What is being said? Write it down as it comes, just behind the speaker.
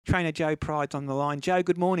Trainer Joe Pride's on the line. Joe,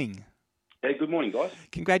 good morning. Hey, good morning, guys.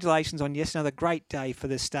 Congratulations on another great day for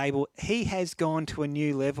the stable. He has gone to a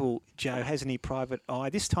new level, Joe, hasn't he, Private Eye?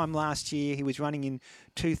 This time last year, he was running in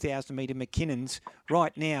 2,000-metre McKinnons.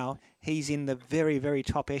 Right now, he's in the very, very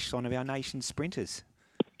top echelon of our nation's sprinters.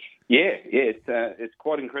 Yeah, it's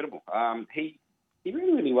quite incredible. He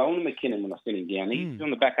ran really well in the McKinnon when I sent him down. He's on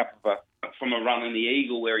the back up from a run in the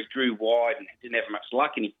Eagle where he drew wide and didn't have much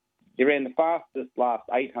luck, and he ran the fastest last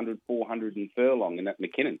 800, 400 in furlong in that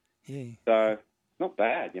McKinnon. Yeah. So not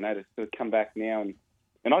bad, to sort of come back now.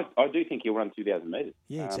 And I do think he'll run 2,000 metres.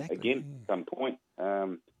 Yeah, exactly. Again, at some point.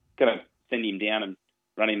 Going to send him down and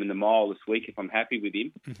run him in the mile this week if I'm happy with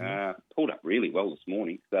him. Mm-hmm. Pulled up really well this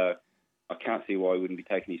morning. So I can't see why he wouldn't be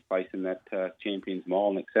taking his place in that Champions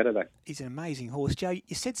Mile next Saturday. He's an amazing horse. Joe,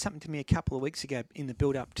 you said something to me a couple of weeks ago in the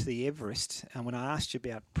build-up to the Everest when I asked you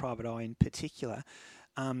about Private Eye in particular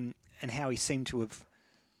and how he seemed to have,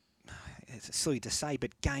 it's silly to say,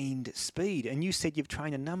 but gained speed. And you said you've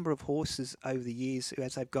trained a number of horses over the years who,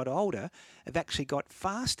 as they've got older, have actually got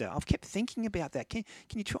faster. I've kept thinking about that. Can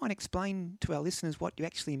you try and explain to our listeners what you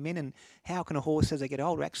actually meant and how can a horse, as they get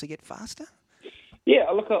older, actually get faster? Yeah,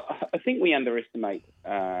 look, I think we underestimate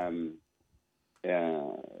how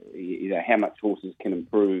much horses can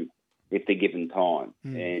improve if they're given time.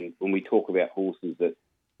 And when we talk about horses that,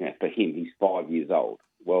 for him, he's 5 years old.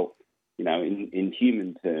 Well, in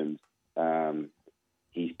human terms,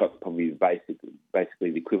 he's probably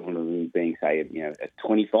basically the equivalent of him being, say, a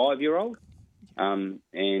 25-year-old.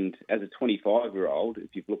 And as a 25-year-old,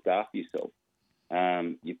 if you've looked after yourself,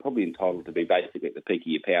 you're probably entitled to be basically at the peak of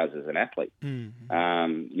your powers as an athlete.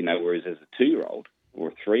 Mm-hmm. Whereas as a 2-year-old or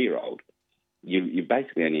a 3-year-old, you're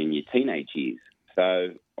basically only in your teenage years.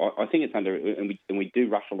 So I think it's and we do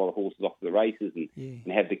rush a lot of horses off to the races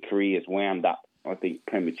and have the careers wound up, I think,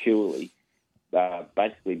 prematurely,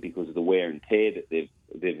 basically because of the wear and tear that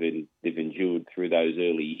they've endured through those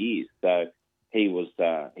early years. So he was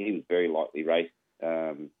very lightly raced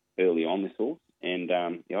early on, this horse, and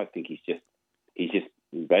I think he's at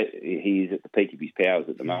the peak of his powers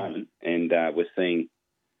at the moment, and we're seeing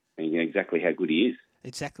exactly how good he is.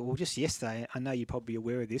 Exactly. Well, just yesterday, I know you're probably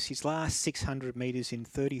aware of this, his last 600 metres in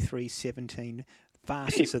 33.17,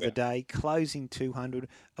 fastest of the day, closing 200,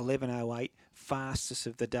 11.08, fastest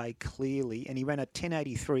of the day clearly, and he ran a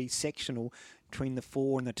 10.83 sectional between the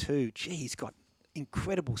 4 and the 2. Gee, he's got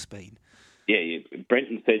incredible speed. Yeah.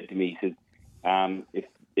 Brenton said to me, he said,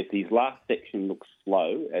 if his last section looks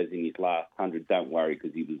slow, as in his last 100, don't worry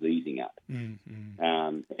because he was easing up. Mm-hmm.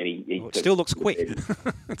 And it still looks quick.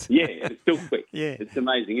 Yeah, it's still quick. Yeah. It's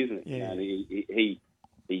amazing, isn't it? Yeah. He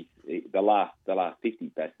the last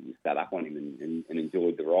 50 basically sat up on him and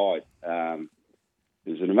enjoyed the ride. It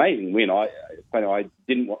was an amazing win. I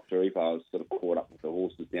didn't watch the replay. I was sort of caught up with the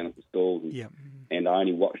horses down at the stalls, and I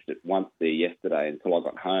only watched it once there yesterday until I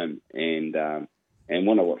got home. And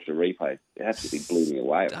when I watched the replay, it absolutely blew me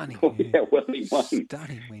away. Stunning, how well he won.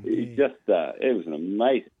 Stunning win. It was an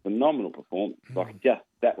amazing, phenomenal performance. Like just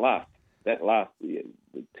that last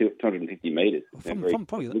 250 metres. From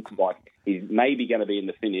probably looks like he's maybe going to be in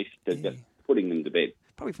the finish to just putting them to bed.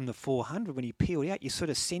 Probably from the 400 when he peeled out, you sort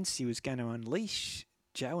of sensed he was going to unleash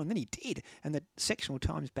Joe, and then he did, and the sectional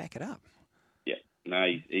times back it up. Yeah, no,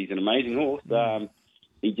 he's an amazing horse.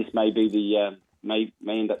 He just may be may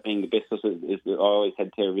end up being the best horse. I always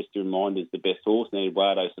had Terra Vista in mind as the best horse, and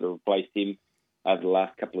Eduardo sort of replaced him over the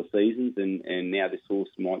last couple of seasons, and now this horse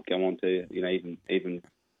might go on to even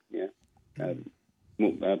higher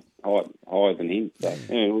than him. So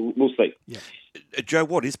we'll see. Yeah. Joe,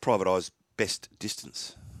 what is Private Eye's best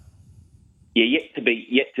distance? Yeah, yet to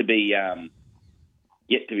be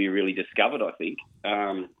really discovered, I think.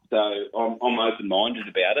 So I'm open-minded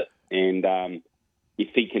about it, and if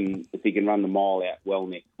he can run the mile out well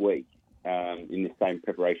next week in the same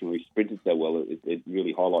preparation where he sprinted so well, it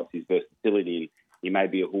really highlights his versatility. And he may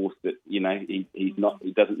be a horse that he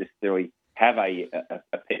doesn't necessarily have a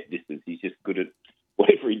pet distance. He's just good at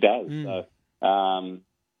whatever he does. So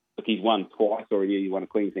look, he's won twice already. He won a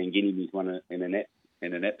Queensland Guinea. He's won in an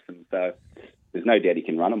Epsom. So there's no doubt he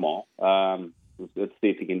can run a mile. Let's see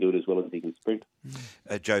if he can do it as well as he can sprint.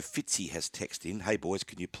 Joe Fitzy has texted in, hey boys,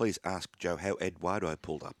 can you please ask Joe how Eduardo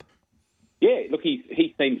pulled up? Yeah, look,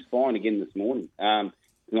 he seems fine again this morning.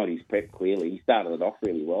 Not his prep, clearly. He started it off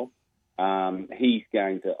really well. He's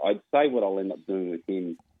going to, I'd say what I'll end up doing with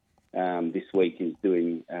him this week is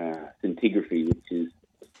doing scintigraphy, which is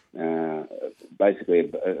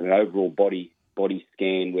basically an overall body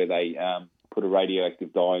scan where they put a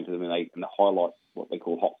radioactive dye into them and they highlight what they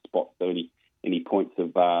call hot spots. So any points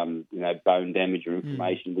of bone damage or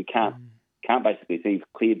inflammation, we can't can't basically see. He's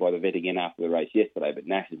cleared by the vet again after the race yesterday, but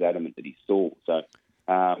Nash is adamant that he's sore. So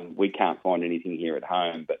we can't find anything here at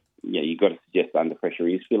home. But yeah, you've got to suggest under pressure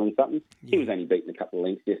he is feeling something. Yeah. He was only beaten a couple of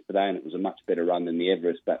lengths yesterday, and it was a much better run than the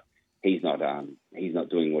Everest. But he's not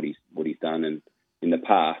doing what he's done in the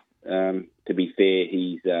past. To be fair,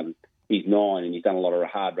 he's 9 and he's done a lot of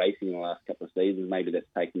hard racing in the last couple of seasons. Maybe that's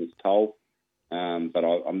taken its toll. But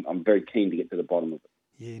I'm very keen to get to the bottom of it.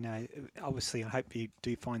 Yeah, no, obviously I hope you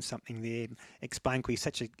do find something there. Explain, he's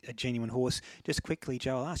such a genuine horse. Just quickly,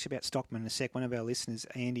 Joe, I'll ask you about Stockman in a sec. One of our listeners,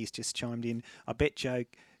 Andy's just chimed in. I bet Joe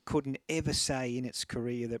couldn't ever say in its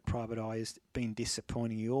career that Private Eye has been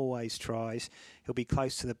disappointing. He always tries. He'll be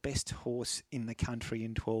close to the best horse in the country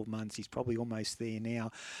in 12 months. He's probably almost there now.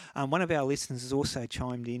 One of our listeners has also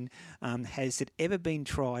chimed in. Has it ever been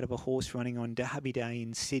tried of a horse running on Derby Day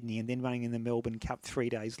in Sydney and then running in the Melbourne Cup 3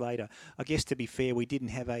 days later? I guess to be fair, we didn't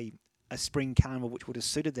have a spring carnival which would have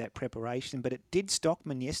suited that preparation, but it did.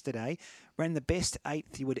 Stockman yesterday ran the best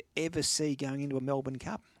 8th you would ever see going into a Melbourne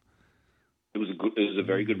Cup. It was a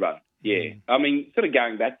very good run. Yeah, I mean, sort of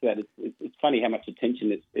going back to that, it's funny how much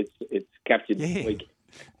attention it's captured this week.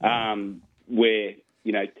 Where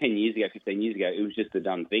 10 years ago, 15 years ago, it was just a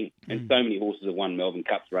done thing, and so many horses have won Melbourne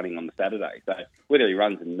Cups running on the Saturday. So whether he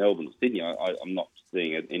runs in Melbourne or Sydney, I'm not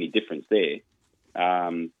seeing any difference there.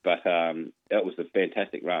 But that was a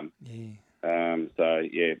fantastic run. Yeah.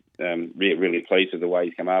 Really pleased with the way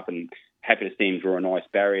he's come up, and happy to see him draw a nice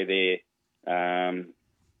barrier there.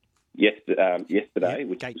 Yesterday,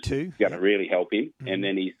 which Gate 2 going to really help him. And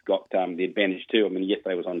then he's got the advantage too. I mean,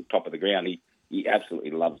 yesterday was on top of the ground. He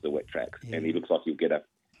absolutely loves the wet tracks, and he looks like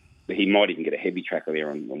he might even get a heavy tracker there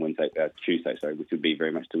on Tuesday, which would be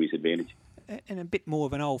very much to his advantage. And a bit more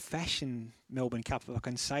of an old-fashioned Melbourne Cup, if I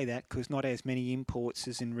can say that, because not as many imports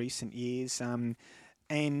as in recent years.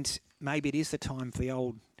 And maybe it is the time for the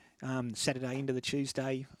old Saturday into the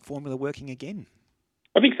Tuesday formula working again.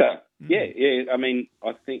 I think so. Yeah. I mean,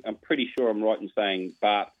 I'm pretty sure I'm right in saying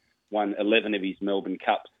Bart won 11 of his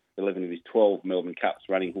 12 Melbourne Cups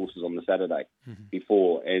running horses on the Saturday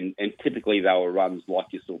before, and typically they were runs like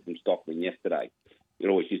you saw from Stockman yesterday. It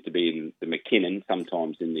always used to be in the McKinnon,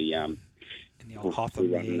 sometimes in the old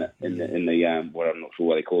Hotham, what I'm not sure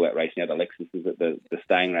what they call that race now. The Lexus, at the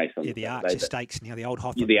staying race on the Archer Stakes now, the old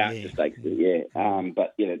Hotham. The Archer Stakes,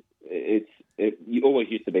 but you always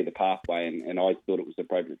used to be the pathway, and I thought it was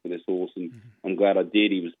appropriate for this horse, and I'm glad I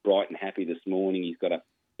did. He was bright and happy this morning. He's got a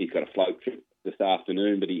float trip this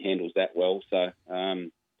afternoon, but he handles that well. So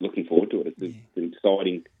looking forward to it. It's an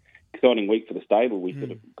exciting week for the stable. We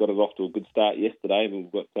sort of got it off to a good start yesterday, and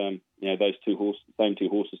we've got those same two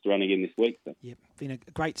horses to run again this week. So. Yep, been a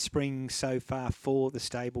great spring so far for the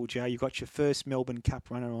stable, Joe. You've got your first Melbourne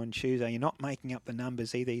Cup runner on Tuesday. You're not making up the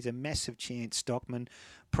numbers either. He's a massive chance, Stockman.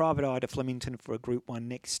 Private Eye to Flemington for a Group 1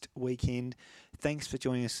 next weekend. Thanks for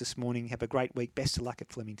joining us this morning. Have a great week. Best of luck at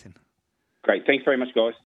Flemington. Great. Thanks very much, guys.